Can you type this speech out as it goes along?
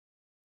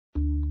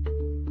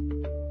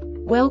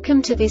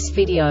Welcome to this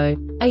video.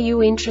 Are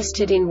you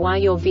interested in why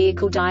your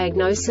vehicle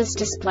diagnosis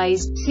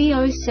displays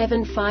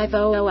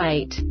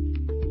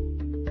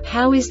C0750-08?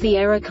 How is the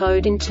error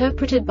code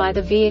interpreted by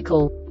the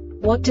vehicle?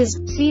 What does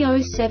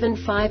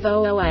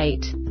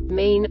C0750-08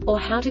 mean, or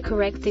how to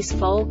correct this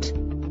fault?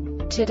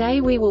 Today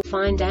we will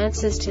find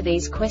answers to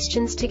these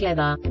questions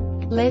together.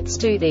 Let's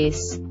do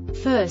this.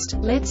 First,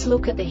 let's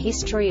look at the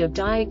history of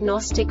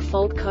diagnostic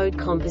fault code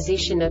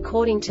composition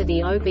according to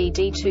the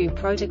OBD2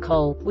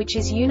 protocol, which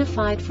is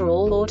unified for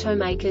all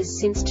automakers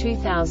since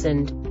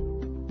 2000.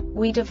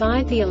 We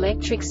divide the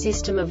electric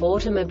system of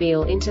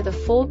automobile into the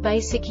four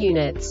basic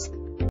units: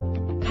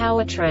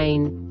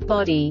 powertrain,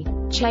 body,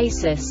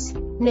 chassis,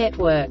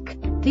 network.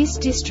 This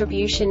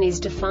distribution is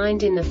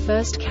defined in the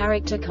first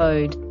character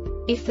code.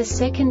 If the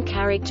second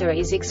character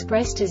is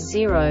expressed as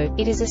 0,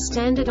 it is a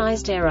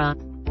standardized error.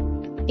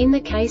 In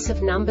the case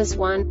of numbers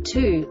 1,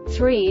 2,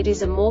 3, it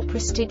is a more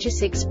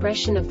prestigious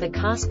expression of the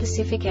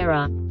car-specific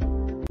error.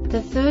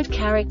 The third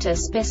character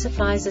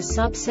specifies a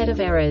subset of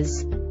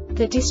errors.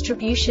 The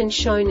distribution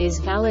shown is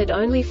valid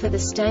only for the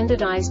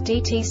standardized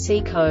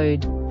DTC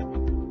code.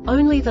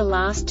 Only the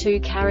last two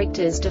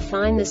characters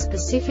define the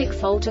specific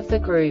fault of the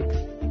group.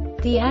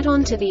 The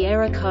add-on to the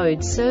error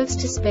code serves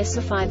to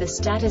specify the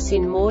status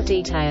in more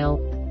detail.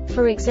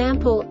 For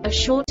example, a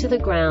short to the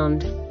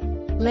ground.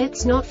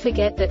 Let's not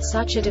forget that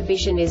such a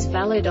division is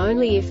valid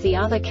only if the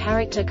other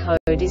character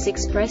code is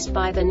expressed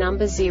by the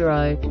number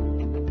 0.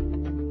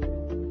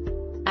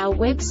 Our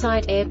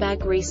website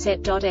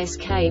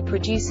airbagreset.sk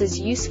produces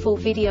useful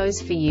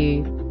videos for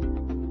you.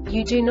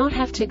 You do not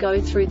have to go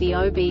through the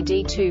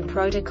OBD2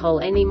 protocol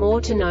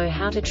anymore to know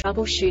how to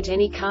troubleshoot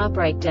any car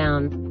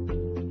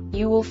breakdown.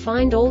 You will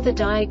find all the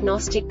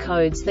diagnostic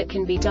codes that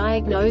can be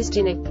diagnosed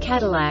in a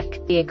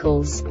Cadillac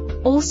vehicles.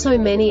 Also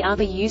many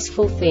other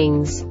useful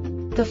things.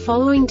 The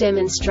following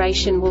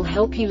demonstration will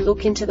help you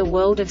look into the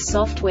world of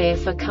software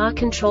for car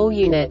control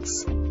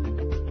units.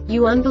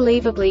 You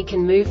unbelievably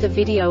can move the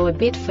video a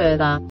bit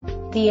further.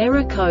 The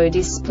error code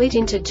is split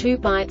into 2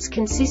 bytes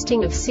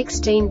consisting of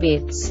 16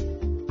 bits.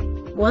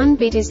 1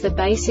 bit is the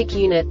basic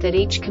unit that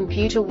each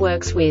computer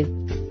works with.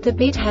 The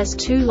bit has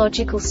 2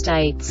 logical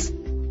states: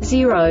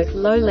 0,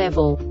 low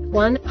level,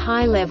 1,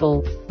 high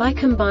level. By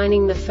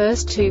combining the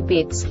first 2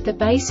 bits, the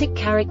basic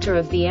character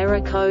of the error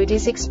code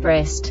is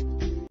expressed.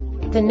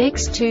 The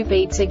next 2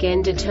 beats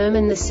again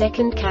determine the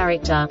second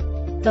character.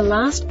 The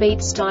last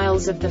beat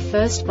styles of the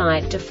first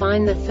byte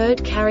define the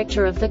third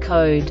character of the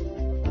code.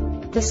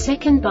 The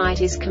second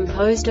byte is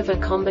composed of a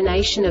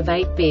combination of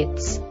 8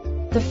 bits.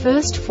 The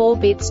first 4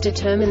 bits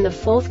determine the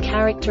fourth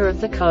character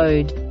of the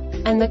code.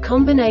 And the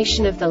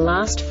combination of the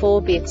last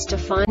 4 bits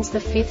defines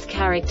the fifth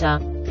character.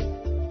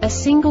 A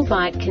single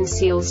byte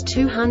conceals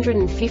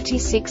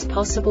 256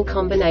 possible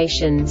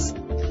combinations.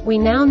 We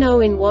now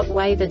know in what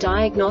way the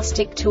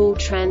diagnostic tool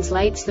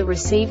translates the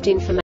received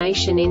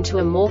information into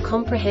a more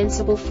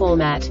comprehensible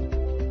format.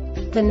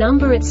 The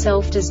number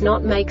itself does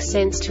not make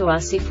sense to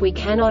us if we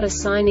cannot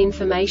assign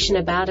information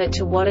about it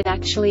to what it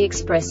actually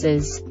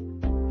expresses.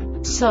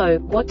 So,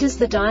 what does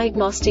the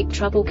Diagnostic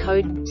Trouble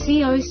Code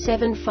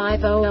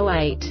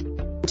C0750-08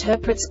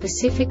 interpret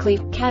specifically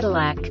for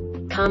Cadillac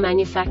car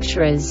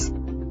manufacturers?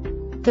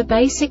 The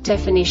basic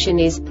definition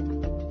is: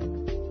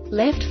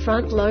 left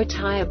front low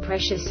tire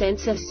pressure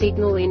sensor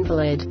signal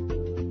invalid.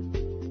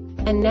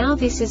 And now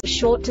this is a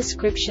short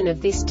description of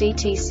this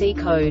DTC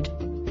code.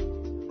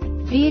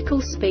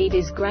 Vehicle speed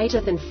is greater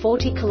than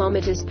 40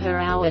 km per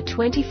hour,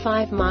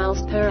 25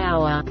 miles per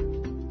hour.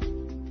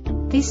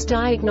 This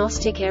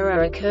diagnostic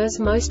error occurs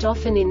most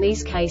often in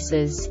these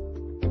cases.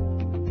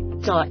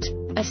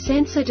 A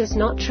sensor does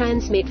not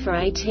transmit for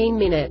 18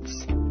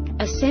 minutes.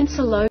 A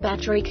sensor low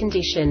battery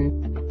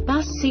condition.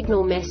 Bus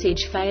signal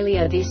message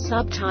failure. This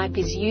subtype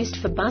is used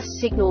for bus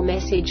signal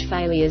message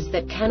failures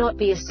that cannot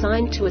be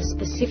assigned to a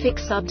specific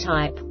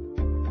subtype.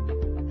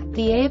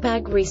 The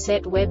Airbag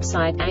Reset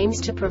website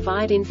aims to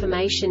provide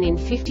information in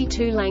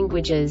 52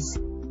 languages.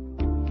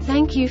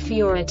 Thank you for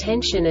your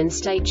attention and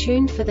stay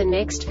tuned for the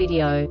next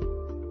video.